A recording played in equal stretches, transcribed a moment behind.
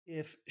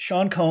If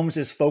Sean Combs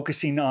is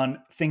focusing on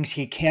things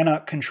he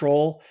cannot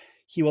control,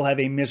 he will have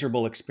a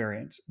miserable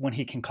experience. When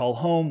he can call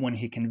home, when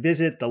he can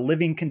visit, the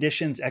living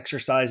conditions,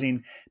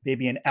 exercising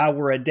maybe an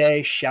hour a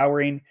day,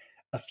 showering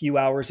a few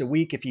hours a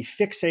week, if he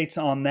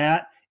fixates on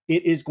that,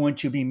 it is going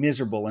to be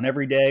miserable. And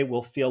every day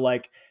will feel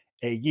like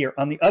a year.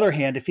 On the other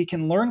hand, if he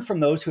can learn from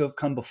those who have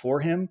come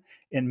before him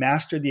and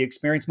master the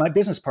experience, my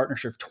business partner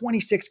served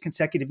 26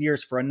 consecutive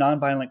years for a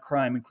nonviolent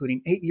crime,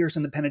 including 8 years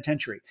in the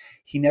penitentiary.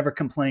 He never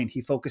complained.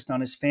 He focused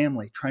on his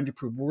family, trying to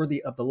prove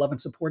worthy of the love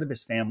and support of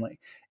his family.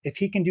 If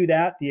he can do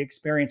that, the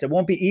experience, it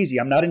won't be easy.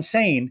 I'm not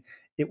insane.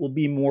 It will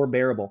be more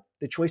bearable.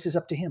 The choice is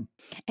up to him.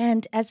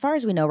 And as far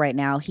as we know right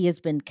now, he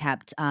has been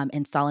kept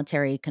in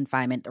solitary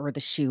confinement, or the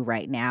SHU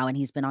right now, and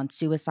he's been on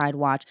suicide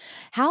watch.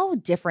 How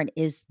different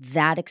is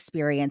that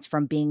experience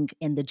from being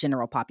in the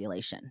general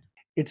population?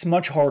 It's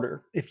much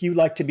harder. If you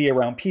like to be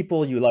around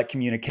people, you like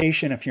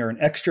communication, if you're an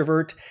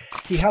extrovert,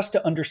 he has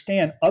to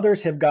understand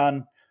others have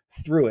gone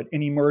through it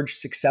and emerged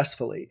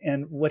successfully.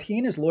 And what he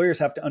and his lawyers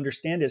have to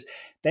understand is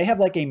they have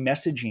like a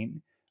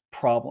messaging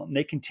problem.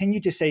 They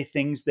continue to say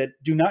things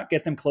that do not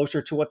get them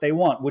closer to what they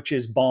want, which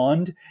is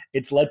bond.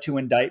 It's led to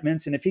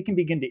indictments. And if he can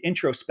begin to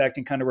introspect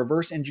and kind of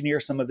reverse engineer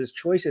some of his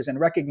choices and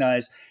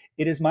recognize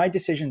it is my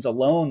decisions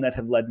alone that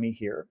have led me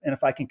here. And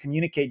if I can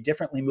communicate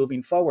differently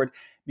moving forward,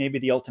 maybe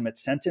the ultimate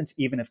sentence,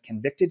 even if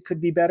convicted,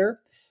 could be better,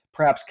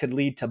 perhaps could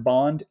lead to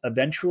bond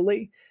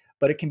eventually.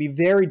 But it can be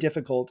very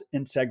difficult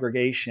in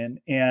segregation.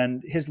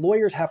 And his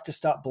lawyers have to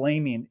stop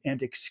blaming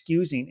and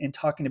excusing and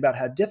talking about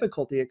how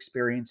difficult the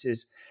experience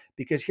is,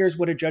 because here's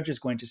what a judge is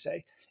going to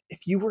say.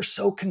 If you were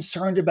so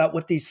concerned about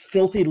what these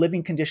filthy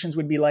living conditions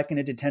would be like in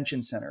a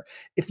detention center,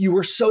 if you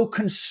were so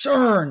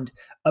concerned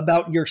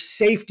about your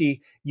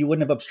safety, you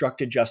wouldn't have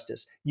obstructed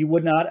justice. You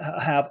would not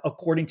have,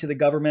 according to the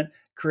government,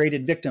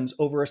 created victims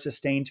over a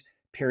sustained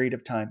period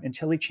of time.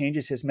 Until he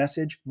changes his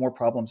message, more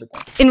problems are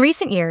going. In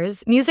recent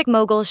years, music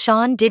mogul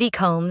Sean "Diddy"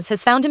 Combs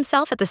has found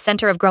himself at the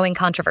center of growing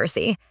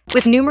controversy,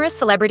 with numerous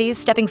celebrities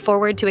stepping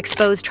forward to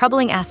expose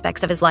troubling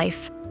aspects of his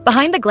life.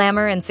 Behind the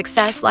glamour and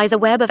success lies a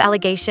web of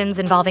allegations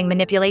involving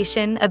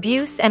manipulation,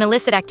 abuse, and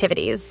illicit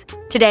activities.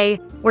 Today,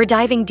 we're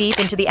diving deep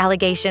into the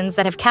allegations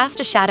that have cast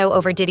a shadow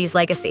over Diddy's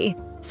legacy.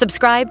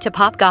 Subscribe to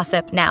Pop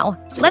Gossip now.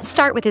 Let's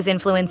start with his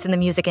influence in the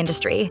music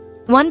industry,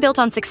 one built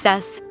on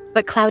success,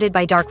 but clouded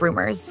by dark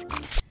rumors.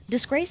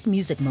 Disgraced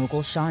music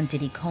mogul Sean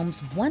Diddy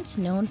Combs, once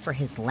known for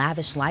his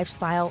lavish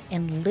lifestyle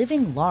and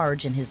living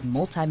large in his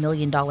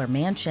multi-million-dollar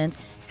mansions,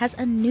 has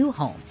a new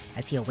home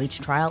as he awaits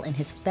trial in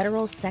his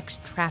federal sex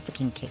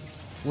trafficking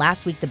case.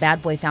 Last week, the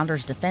Bad Boy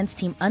founder's defense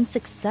team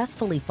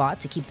unsuccessfully fought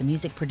to keep the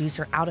music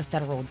producer out of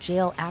federal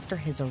jail after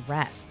his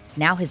arrest.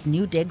 Now his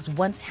new digs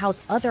once house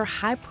other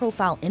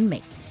high-profile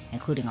inmates,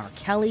 including R.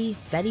 Kelly,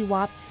 Fetty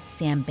Wap,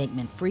 Sam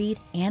Bankman-Fried,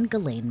 and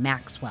Ghislaine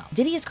Maxwell.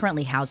 Diddy is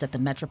currently housed at the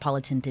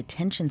Metropolitan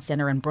Detention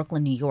Center in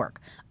Brooklyn, New York,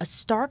 a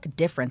stark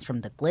difference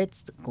from the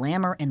glitz,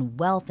 glamour, and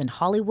wealth in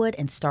Hollywood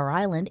and Star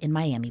Island in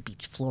Miami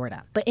Beach,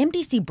 Florida. But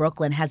MDC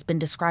Brooklyn has been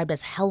described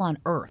as hell on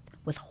earth,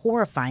 with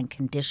horrifying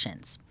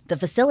conditions. The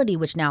facility,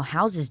 which now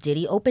houses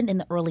Diddy, opened in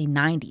the early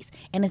 90s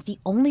and is the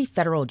only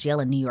federal jail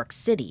in New York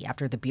City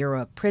after the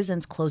Bureau of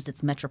Prisons closed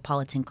its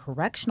Metropolitan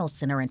Correctional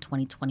Center in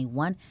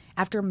 2021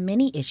 after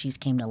many issues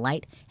came to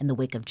light in the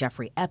wake of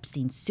Jeffrey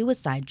Epstein's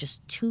suicide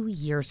just 2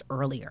 years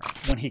earlier.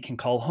 When he can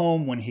call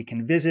home, when he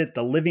can visit,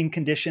 the living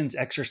conditions,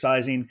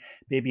 exercising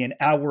maybe an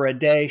hour a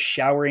day,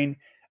 showering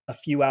a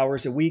few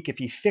hours a week, if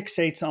he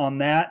fixates on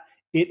that,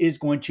 it is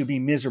going to be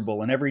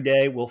miserable. And every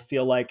day will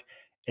feel like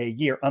a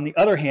year. On the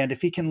other hand,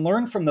 if he can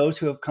learn from those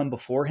who have come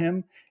before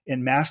him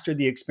and master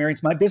the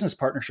experience, my business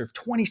partner served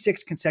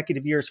 26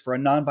 consecutive years for a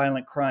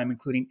nonviolent crime,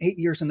 including 8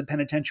 years in the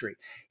penitentiary.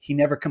 He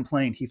never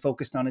complained. He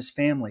focused on his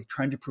family,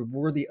 trying to prove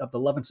worthy of the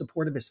love and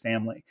support of his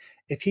family.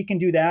 If he can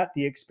do that,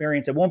 the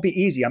experience, it won't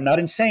be easy. I'm not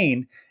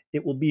insane.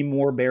 It will be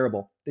more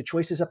bearable. The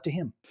choice is up to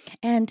him.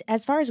 And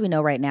as far as we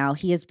know right now,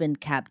 he has been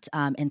kept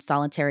in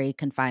solitary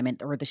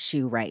confinement, or the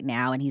SHU right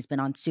now, and he's been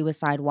on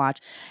suicide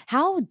watch.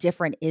 How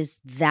different is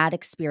that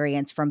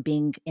experience from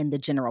being in the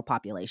general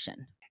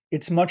population?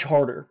 It's much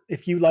harder.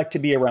 If you like to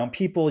be around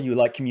people, you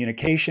like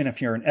communication,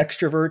 if you're an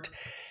extrovert,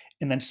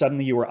 and then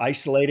suddenly you are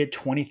isolated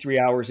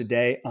 23 hours a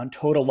day on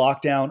total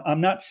lockdown,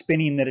 I'm not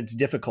spinning that it's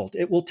difficult.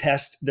 It will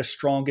test the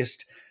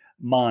strongest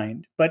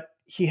mind. But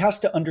he has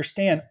to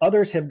understand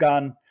others have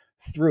gone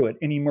through it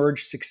and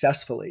emerged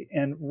successfully.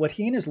 And what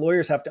he and his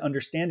lawyers have to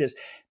understand is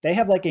they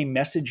have like a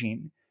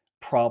messaging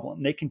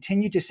problem. They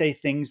continue to say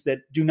things that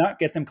do not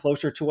get them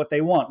closer to what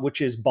they want,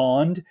 which is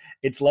bond.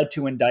 It's led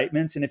to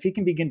indictments. And if he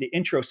can begin to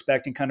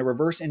introspect and kind of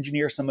reverse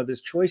engineer some of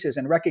his choices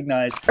and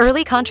recognize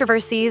early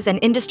controversies and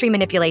industry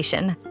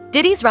manipulation.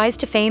 Diddy's rise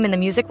to fame in the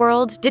music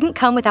world didn't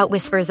come without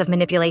whispers of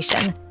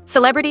manipulation.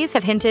 Celebrities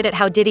have hinted at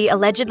how Diddy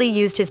allegedly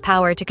used his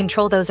power to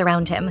control those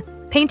around him,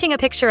 painting a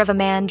picture of a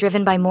man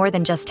driven by more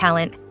than just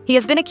talent. He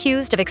has been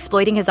accused of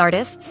exploiting his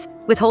artists,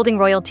 withholding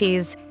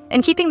royalties,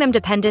 and keeping them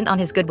dependent on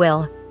his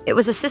goodwill. It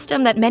was a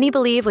system that many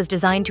believe was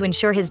designed to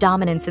ensure his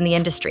dominance in the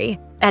industry,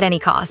 at any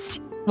cost.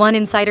 One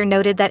insider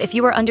noted that if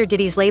you were under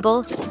Diddy's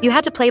label, you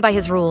had to play by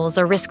his rules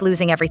or risk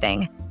losing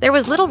everything. There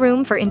was little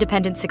room for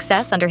independent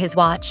success under his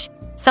watch.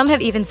 Some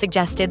have even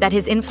suggested that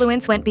his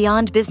influence went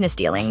beyond business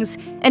dealings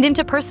and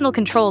into personal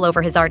control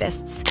over his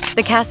artists.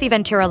 The Cassie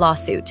Ventura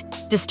lawsuit.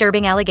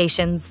 Disturbing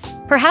allegations.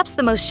 Perhaps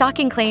the most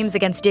shocking claims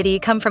against Diddy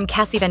come from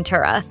Cassie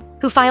Ventura,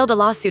 who filed a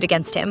lawsuit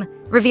against him,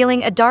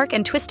 revealing a dark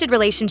and twisted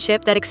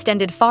relationship that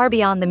extended far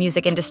beyond the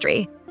music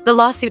industry. The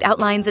lawsuit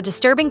outlines a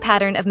disturbing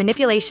pattern of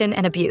manipulation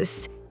and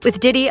abuse, with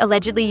Diddy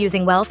allegedly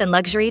using wealth and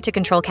luxury to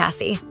control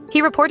Cassie.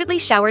 He reportedly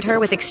showered her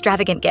with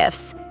extravagant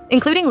gifts,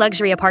 including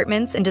luxury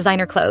apartments and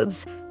designer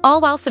clothes, all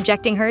while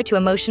subjecting her to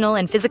emotional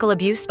and physical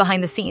abuse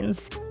behind the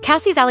scenes.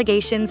 Cassie's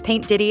allegations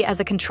paint Diddy as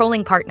a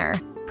controlling partner,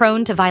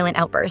 prone to violent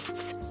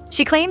outbursts.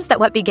 She claims that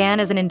what began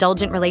as an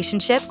indulgent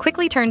relationship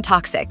quickly turned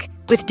toxic,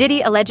 with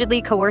Diddy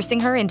allegedly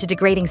coercing her into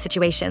degrading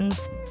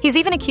situations. He's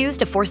even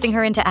accused of forcing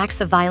her into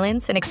acts of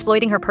violence and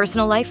exploiting her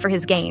personal life for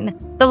his gain.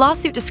 The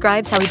lawsuit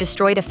describes how he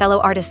destroyed a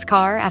fellow artist's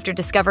car after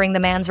discovering the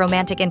man's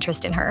romantic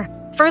interest in her,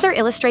 further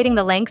illustrating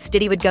the lengths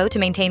Diddy would go to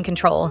maintain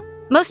control.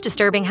 Most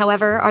disturbing,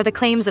 however, are the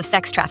claims of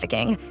sex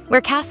trafficking, where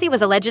Cassie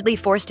was allegedly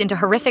forced into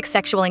horrific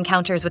sexual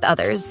encounters with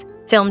others,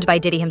 filmed by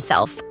Diddy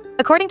himself.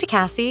 According to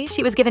Cassie,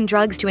 she was given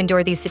drugs to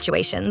endure these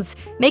situations,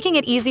 making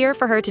it easier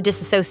for her to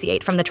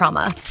disassociate from the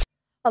trauma.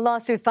 A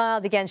lawsuit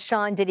filed against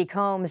Sean Diddy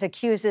Combs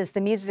accuses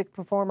the music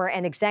performer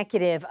and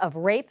executive of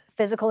rape,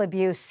 physical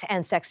abuse,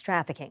 and sex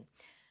trafficking.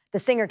 The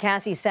singer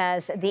Cassie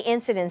says the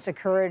incidents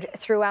occurred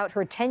throughout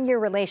her 10-year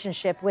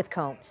relationship with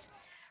Combs.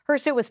 Her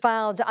suit was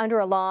filed under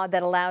a law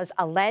that allows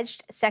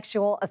alleged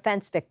sexual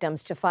offense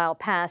victims to file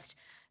past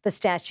the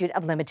statute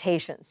of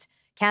limitations.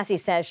 Cassie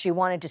says she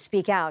wanted to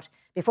speak out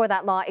before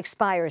that law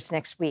expires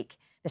next week.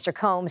 Mr.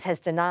 Combs has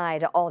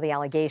denied all the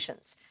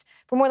allegations.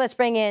 For more, let's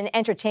bring in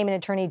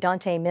entertainment attorney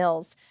Dante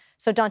Mills.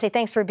 So, Dante,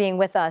 thanks for being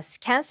with us.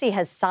 Cassie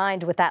has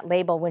signed with that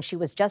label when she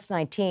was just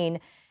 19,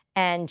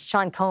 and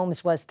Sean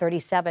Combs was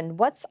 37.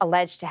 What's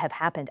alleged to have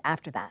happened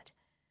after that?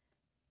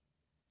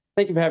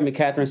 Thank you for having me,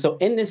 Catherine. So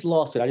in this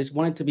lawsuit, I just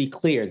wanted to be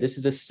clear. This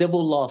is a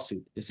civil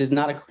lawsuit. This is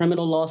not a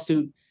criminal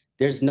lawsuit.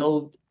 There's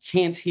no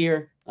chance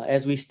here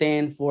as we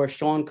stand for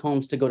Sean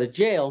Combs to go to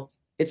jail.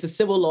 It's a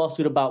civil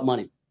lawsuit about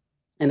money.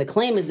 And the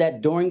claim is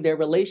that during their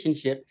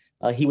relationship,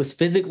 he was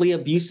physically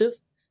abusive,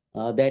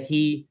 that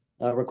he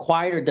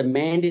required or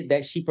demanded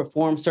that she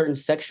perform certain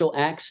sexual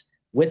acts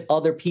with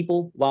other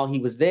people while he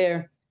was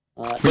there.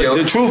 But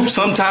the truth,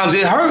 sometimes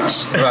it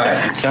hurts. Right.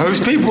 It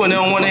hurts people and they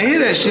don't want to hear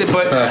that shit.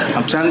 But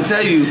I'm trying to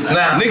tell you,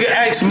 nigga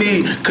asked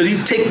me, could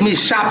he take me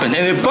shopping?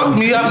 And it fucked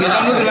me up because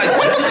I'm looking like,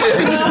 what the fuck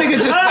did this nigga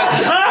just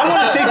say? I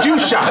want to take you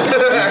shopping.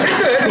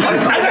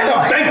 I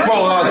got a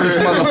bankroll out this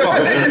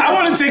motherfucker. I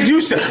want to take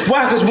you shopping.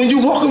 Why? Because when you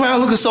walk around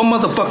looking so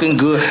motherfucking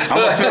good, I'm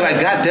going to feel like,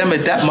 God damn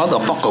it, that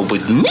motherfucker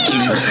with me.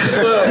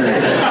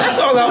 That's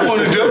all I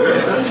want to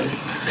do.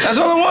 That's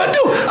all I want to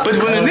do.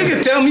 But when a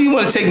nigga tell me he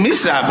want to take me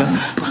shopping,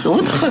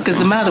 what the fuck is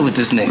the matter with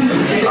this nigga?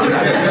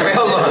 Wait,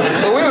 hold on.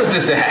 But where was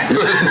this at?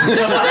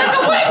 This was at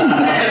the wedding.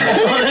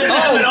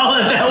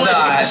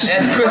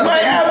 Chris,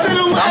 right after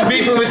the wedding. I'm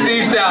beefing with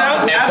Steve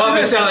Stout, and Puff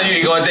is telling you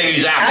he's going to take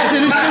you shopping. After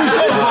the shit was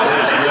over.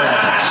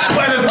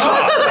 Swear to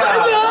God.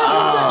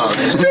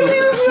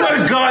 Swear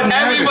to God.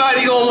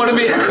 Everybody going to want to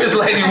be at Chris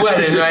Lady's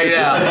wedding right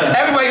now.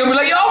 Everybody going to be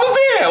like, yo, I was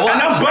there. What?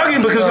 And I'm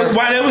bugging because look,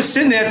 while they was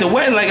sitting there at the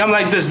wedding, like I'm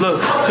like this, look,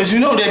 because you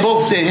know they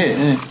both stay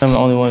here. I'm the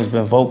only one who's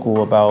been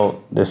vocal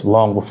about this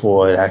long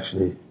before it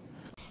actually.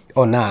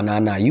 Oh,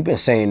 nah. You've been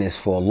saying this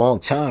for a long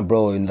time,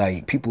 bro. And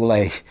like people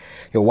like,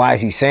 yo, why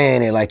is he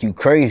saying it? Like you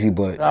crazy,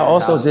 but. I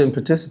also didn't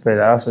participate.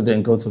 I also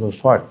didn't go to those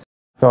parties.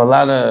 So a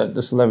lot of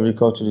the celebrity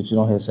culture that you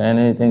don't hear saying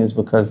anything is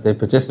because they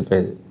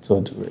participated to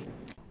a degree.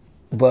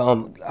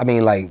 But I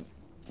mean, like,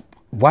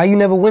 why you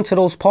never went to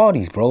those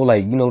parties, bro?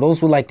 Like, you know,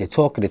 those were like the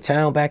talk of the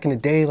town back in the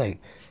day. Like,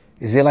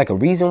 is there like a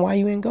reason why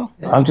you didn't go?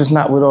 I'm just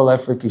not with all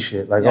that freaky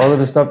shit. Like all of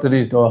the stuff that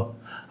he's doing,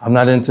 I'm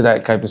not into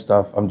that type of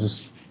stuff. I'm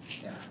just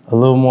a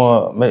little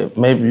more,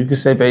 maybe you could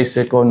say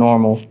basic or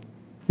normal.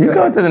 You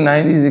go to the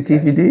 90s, and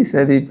Keefy D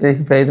said he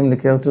paid him to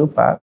kill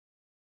Tupac.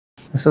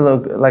 It's a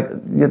little, like,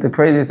 you get the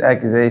craziest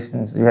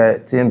accusations. You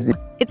had TMZ.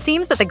 It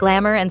seems that the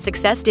glamour and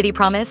success Diddy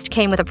promised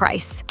came with a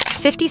price.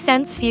 50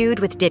 Cent's feud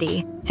with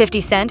Diddy.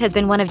 50 Cent has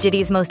been one of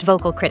Diddy's most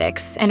vocal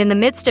critics, and in the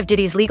midst of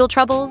Diddy's legal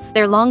troubles,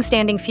 their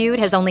long-standing feud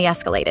has only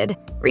escalated.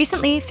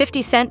 Recently,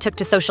 50 Cent took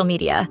to social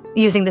media,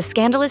 using the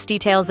scandalous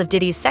details of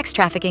Diddy's sex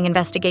trafficking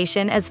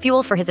investigation as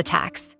fuel for his attacks.